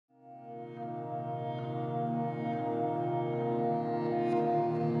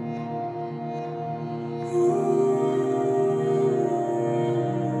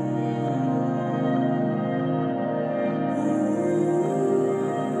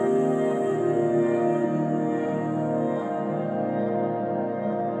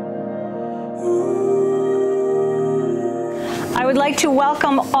like to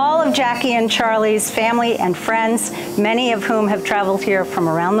welcome all of Jackie and Charlie's family and friends, many of whom have traveled here from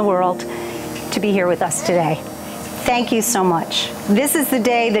around the world to be here with us today. Thank you so much. This is the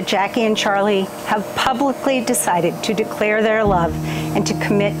day that Jackie and Charlie have publicly decided to declare their love and to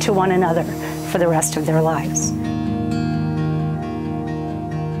commit to one another for the rest of their lives.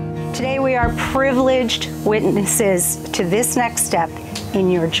 Today we are privileged witnesses to this next step in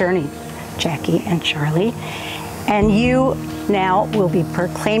your journey, Jackie and Charlie. And you now will be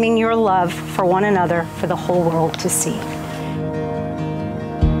proclaiming your love for one another for the whole world to see.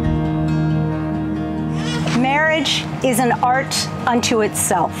 Marriage is an art unto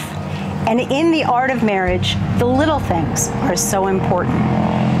itself. And in the art of marriage, the little things are so important.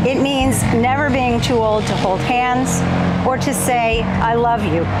 It means never being too old to hold hands or to say, I love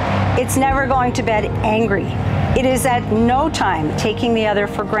you. It's never going to bed angry. It is at no time taking the other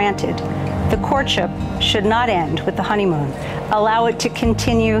for granted. The courtship should not end with the honeymoon. Allow it to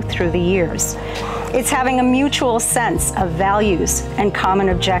continue through the years. It's having a mutual sense of values and common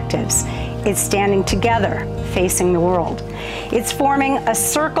objectives. It's standing together, facing the world. It's forming a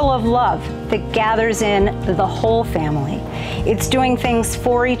circle of love that gathers in the whole family. It's doing things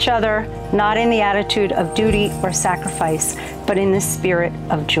for each other, not in the attitude of duty or sacrifice, but in the spirit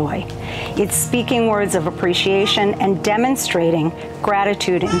of joy. It's speaking words of appreciation and demonstrating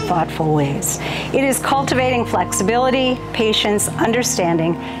gratitude in thoughtful ways. It is cultivating flexibility, patience,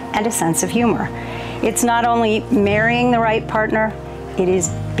 understanding, and a sense of humor. It's not only marrying the right partner, it is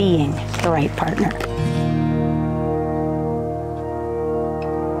being the right partner.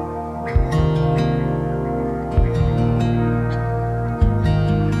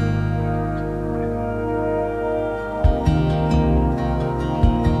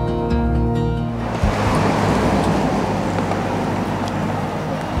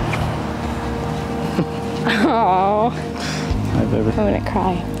 Oh, hi, baby. I'm gonna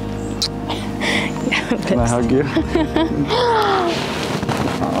cry. Can I hug you?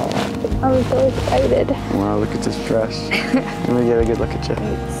 Oh, I'm so excited. Wow, look at this dress. Let me get a good look at you.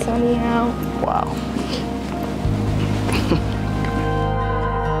 It's sunny out. Wow.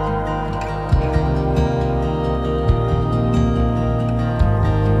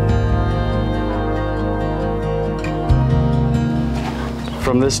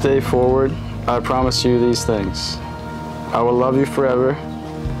 From this day forward, I promise you these things. I will love you forever.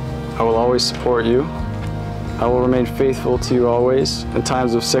 I will always support you. I will remain faithful to you always in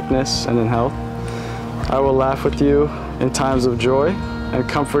times of sickness and in health. I will laugh with you in times of joy and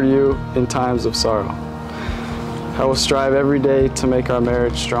comfort you in times of sorrow. I will strive every day to make our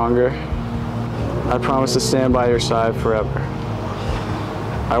marriage stronger. I promise to stand by your side forever.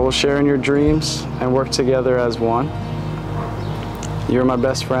 I will share in your dreams and work together as one. You're my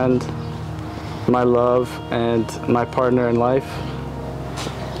best friend, my love, and my partner in life.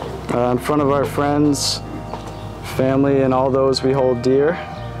 In front of our friends, family, and all those we hold dear,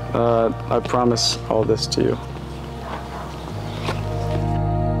 I promise all this to you.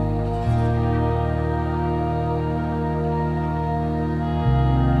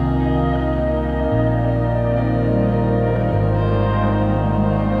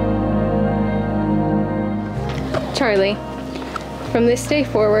 Charlie, from this day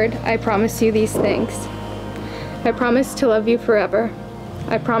forward, I promise you these things. I promise to love you forever.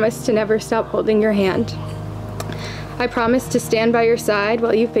 I promise to never stop holding your hand. I promise to stand by your side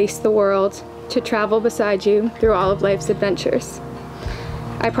while you face the world, to travel beside you through all of life's adventures.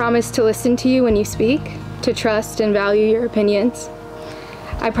 I promise to listen to you when you speak, to trust and value your opinions.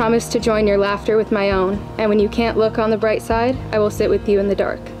 I promise to join your laughter with my own, and when you can't look on the bright side, I will sit with you in the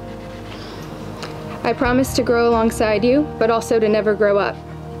dark. I promise to grow alongside you, but also to never grow up.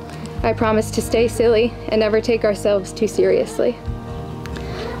 I promise to stay silly and never take ourselves too seriously.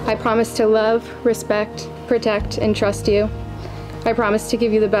 I promise to love, respect, protect, and trust you. I promise to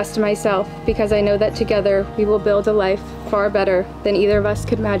give you the best of myself because I know that together we will build a life far better than either of us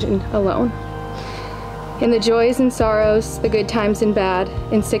could imagine alone. In the joys and sorrows, the good times and bad,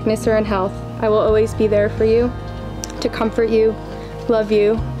 in sickness or in health, I will always be there for you, to comfort you, love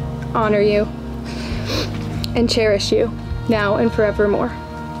you, honor you, and cherish you, now and forevermore.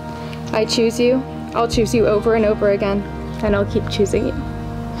 I choose you, I'll choose you over and over again, and I'll keep choosing you.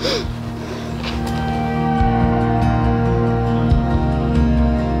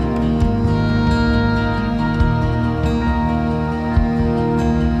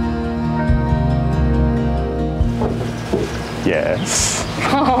 Yes.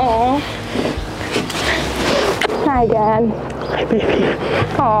 Aww. Hi, Dad. Hi, baby.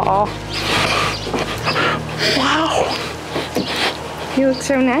 Aww. Wow. You look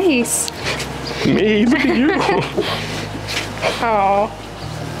so nice. Me? Look at you. Oh,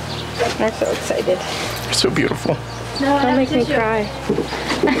 I'm so excited. You're so beautiful. No, don't make me cry.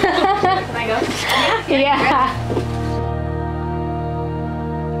 Can I go? Yeah.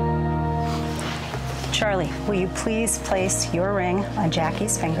 Charlie, will you please place your ring on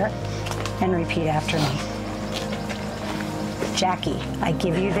Jackie's finger and repeat after me? Jackie, I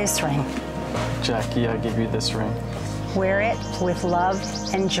give you this ring. Jackie, I give you this ring. Wear it with love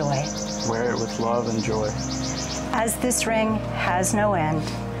and joy. Wear it with love and joy. As this ring has no end,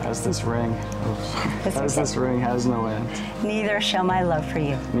 As this ring has no end, neither shall my love for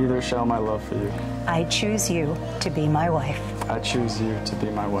you. neither shall my love for you. I choose you to be my wife, I choose you to be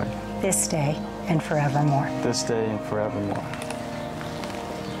my wife, this day and forevermore. this day and forevermore.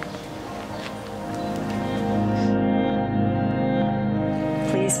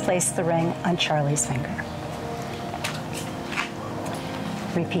 Please place the ring on Charlie's finger.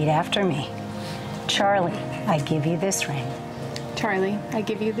 Repeat after me. Charlie, I give you this ring. Charlie, I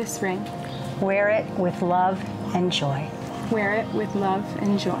give you this ring. Wear it with love and joy. Wear it with love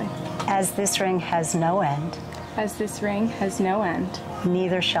and joy. As this ring has no end, As this ring has no end,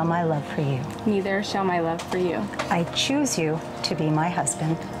 neither shall my love for you. neither shall my love for you. I choose you to be my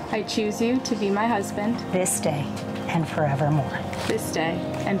husband, I choose you to be my husband, this day and forevermore. this day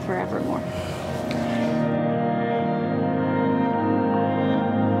and forevermore.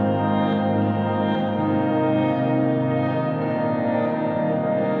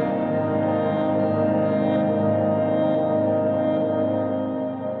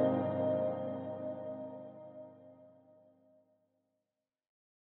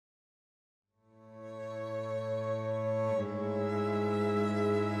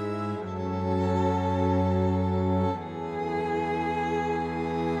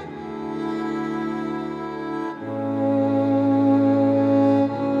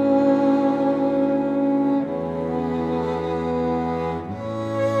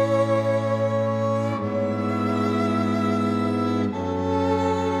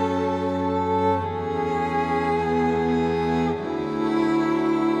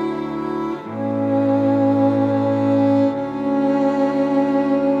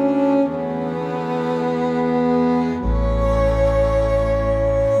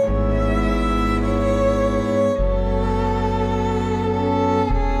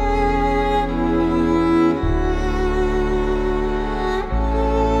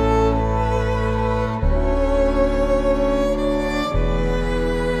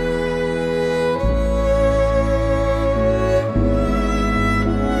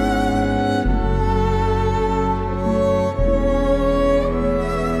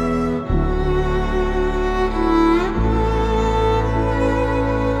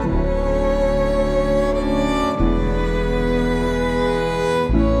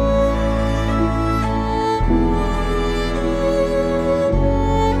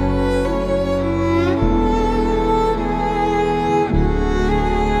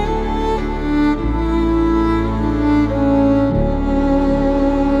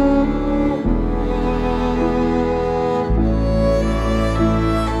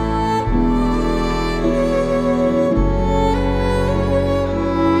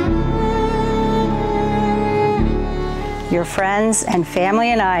 Your friends and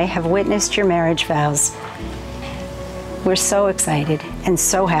family and I have witnessed your marriage vows. We're so excited and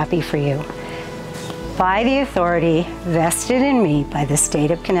so happy for you. By the authority vested in me by the state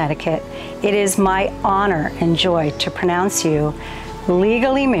of Connecticut, it is my honor and joy to pronounce you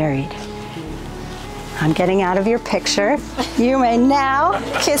legally married. I'm getting out of your picture. You may now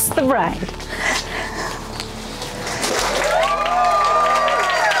kiss the bride.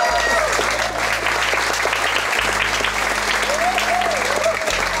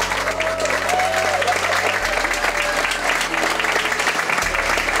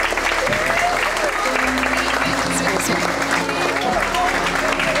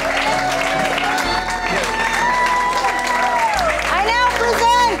 I now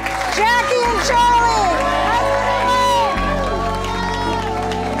present Jackie and Charlie, husband and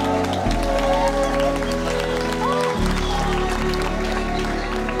wife.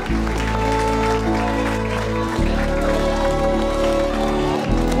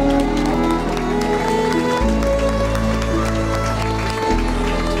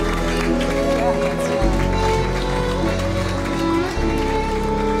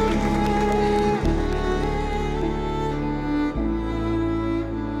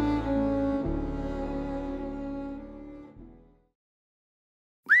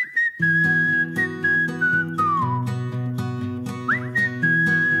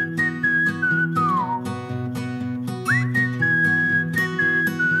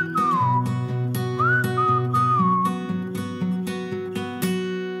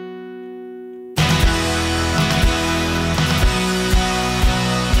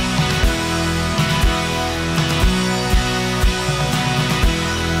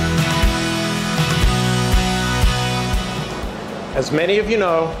 As many of you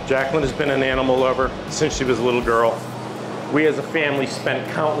know, Jacqueline has been an animal lover since she was a little girl. We as a family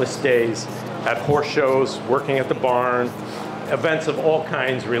spent countless days at horse shows, working at the barn, events of all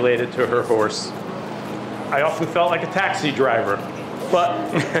kinds related to her horse. I often felt like a taxi driver, but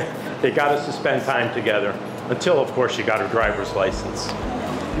they got us to spend time together until, of course, she got her driver's license.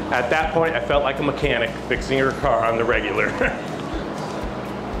 At that point, I felt like a mechanic fixing her car on the regular.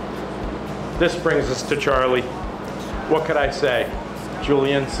 This brings us to Charlie. What could I say?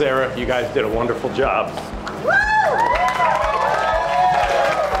 Julian, Sarah, you guys did a wonderful job.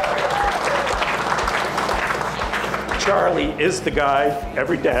 Charlie is the guy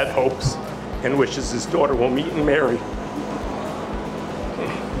every dad hopes and wishes his daughter will meet and marry.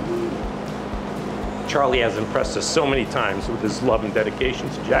 Charlie has impressed us so many times with his love and dedication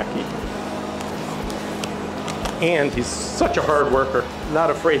to Jackie. And he's such a hard worker, not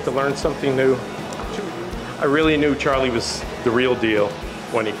afraid to learn something new. I really knew Charlie was the real deal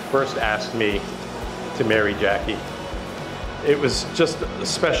when he first asked me to marry Jackie. It was just a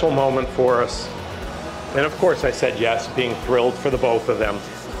special moment for us. And of course I said yes, being thrilled for the both of them.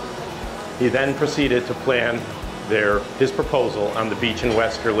 He then proceeded to plan his proposal on the beach in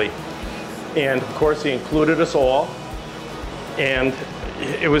Westerly. And of course he included us all. And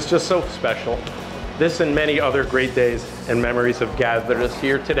it was just so special. This and many other great days and memories have gathered us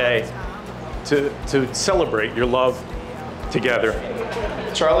here today to celebrate your love together.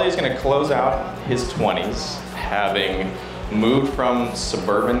 Charlie is going to close out his 20s having moved from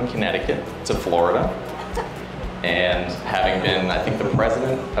suburban Connecticut to Florida and having been, I think, the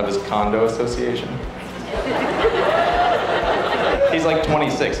president of his condo association. He's like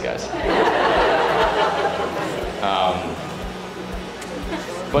 26, guys.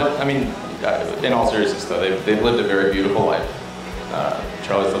 But, I mean, in all seriousness, though, they've lived a very beautiful life.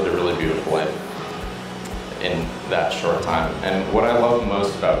 Charlie's lived a really beautiful life in that short time. And what I love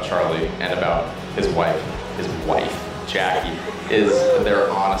most about Charlie and about his wife, Jackie, is their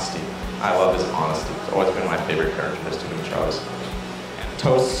honesty. I love his honesty. It's always been my favorite characteristic of Charlie's. And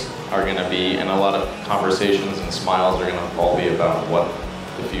toasts are going to be, and a lot of conversations and smiles are going to all be about what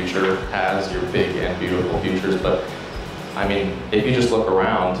the future has, your big and beautiful futures. But I mean, if you just look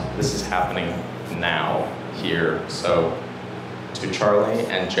around, this is happening now, here. So to Charlie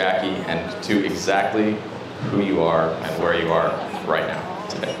and Jackie, and to exactly who you are and where you are right now,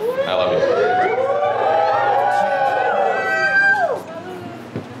 today. I love you.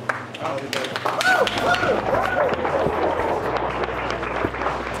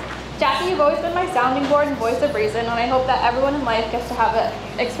 Jackie, you've always been my sounding board and voice of reason, and I hope that everyone in life gets to have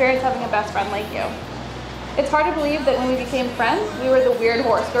an experience having a best friend like you. It's hard to believe that when we became friends, we were the weird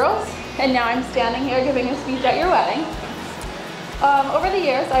horse girls, and now I'm standing here giving a speech at your wedding. Over the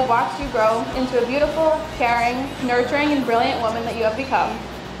years, I've watched you grow into a beautiful, caring, nurturing, and brilliant woman that you have become,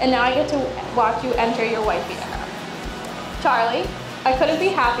 and now I get to watch you enter your wifey era. Charlie, I couldn't be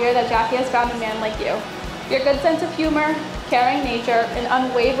happier that Jackie has found a man like you. Your good sense of humor, caring nature, and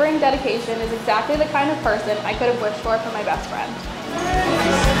unwavering dedication is exactly the kind of person I could have wished for my best friend.